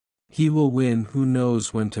He will win who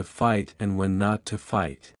knows when to fight and when not to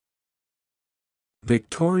fight.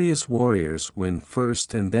 Victorious warriors win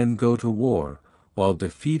first and then go to war, while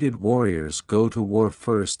defeated warriors go to war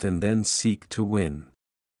first and then seek to win.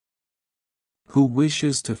 Who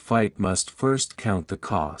wishes to fight must first count the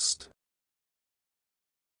cost.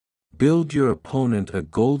 Build your opponent a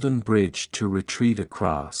golden bridge to retreat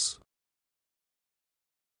across.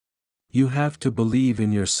 You have to believe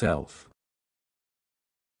in yourself.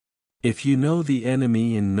 If you know the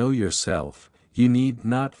enemy and know yourself, you need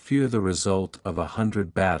not fear the result of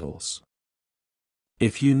 100 battles.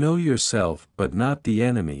 If you know yourself but not the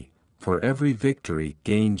enemy, for every victory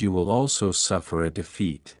gained you will also suffer a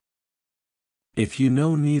defeat. If you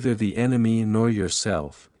know neither the enemy nor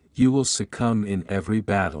yourself, you will succumb in every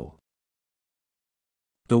battle.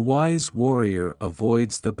 The wise warrior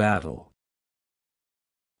avoids the battle.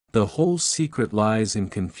 The whole secret lies in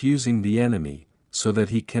confusing the enemy, so that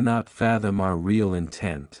he cannot fathom our real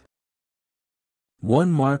intent.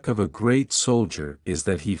 One mark of a great soldier is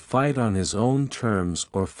that he fight on his own terms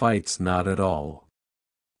or fights not at all.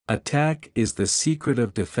 Attack is the secret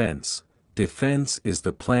of defense, defense is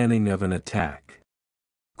the planning of an attack.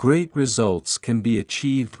 Great results can be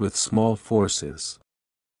achieved with small forces.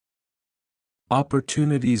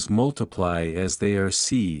 Opportunities multiply as they are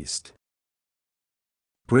seized.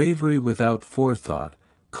 Bravery without forethought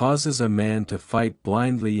causes a man to fight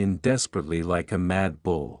blindly and desperately like a mad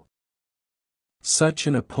bull. Such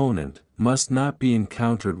an opponent must not be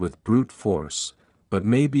encountered with brute force, but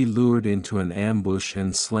may be lured into an ambush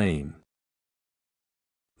and slain.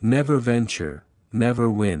 Never venture, never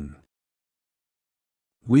win.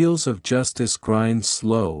 Wheels of justice grind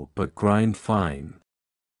slow but grind fine.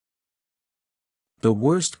 The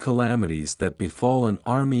worst calamities that befall an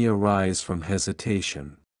army arise from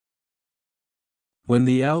hesitation. When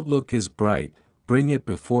the outlook is bright, bring it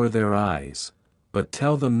before their eyes, but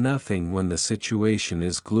tell them nothing when the situation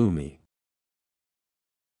is gloomy.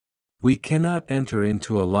 We cannot enter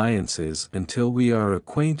into alliances until we are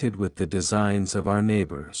acquainted with the designs of our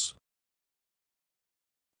neighbors.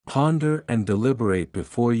 Ponder and deliberate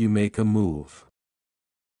before you make a move.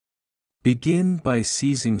 Begin by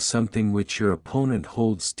seizing something which your opponent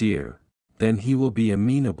holds dear, then he will be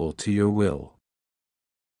amenable to your will.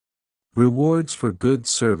 Rewards for good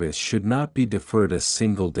service should not be deferred a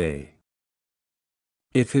single day.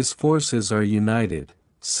 If his forces are united,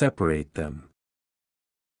 separate them.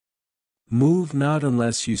 Move not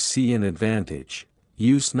unless you see an advantage,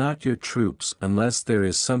 use not your troops unless there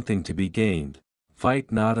is something to be gained,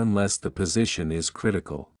 fight not unless the position is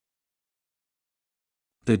critical.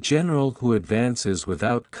 The general who advances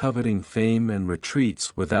without coveting fame and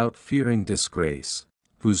retreats without fearing disgrace,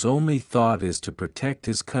 whose only thought is to protect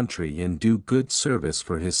his country and do good service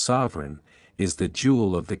for his sovereign, is the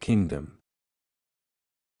jewel of the kingdom.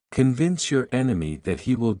 Convince your enemy that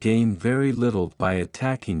he will gain very little by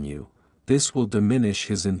attacking you, this will diminish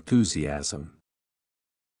his enthusiasm.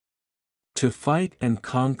 To fight and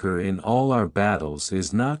conquer in all our battles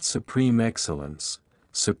is not supreme excellence.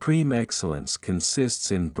 Supreme excellence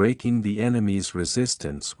consists in breaking the enemy's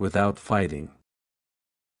resistance without fighting.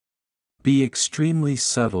 Be extremely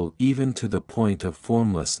subtle even to the point of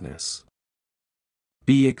formlessness.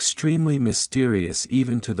 Be extremely mysterious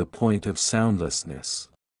even to the point of soundlessness.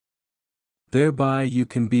 Thereby you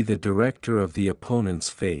can be the director of the opponent's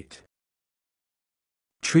fate.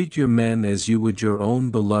 Treat your men as you would your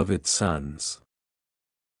own beloved sons.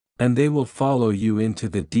 And they will follow you into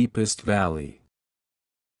the deepest valley.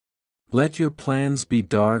 Let your plans be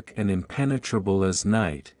dark and impenetrable as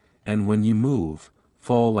night, and when you move,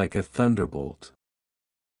 fall like a thunderbolt.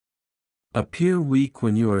 Appear weak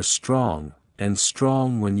when you are strong, and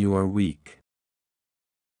strong when you are weak.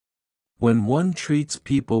 When one treats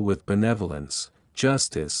people with benevolence,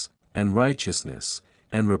 justice, and righteousness,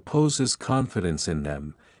 and reposes confidence in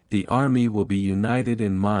them, the army will be united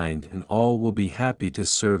in mind and all will be happy to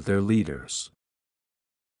serve their leaders.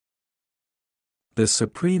 The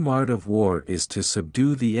supreme art of war is to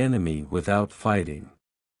subdue the enemy without fighting.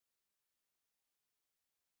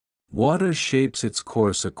 Water shapes its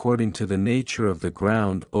course according to the nature of the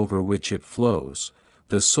ground over which it flows.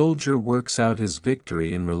 The soldier works out his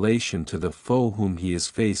victory in relation to the foe whom he is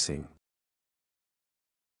facing.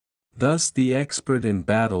 Thus the expert in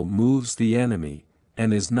battle moves the enemy,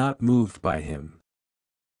 and is not moved by him.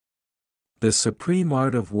 The supreme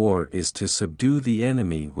art of war is to subdue the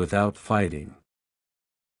enemy without fighting.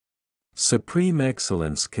 Supreme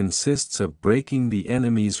excellence consists of breaking the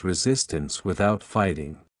enemy's resistance without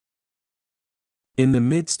fighting. In the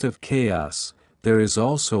midst of chaos, there is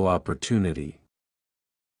also opportunity.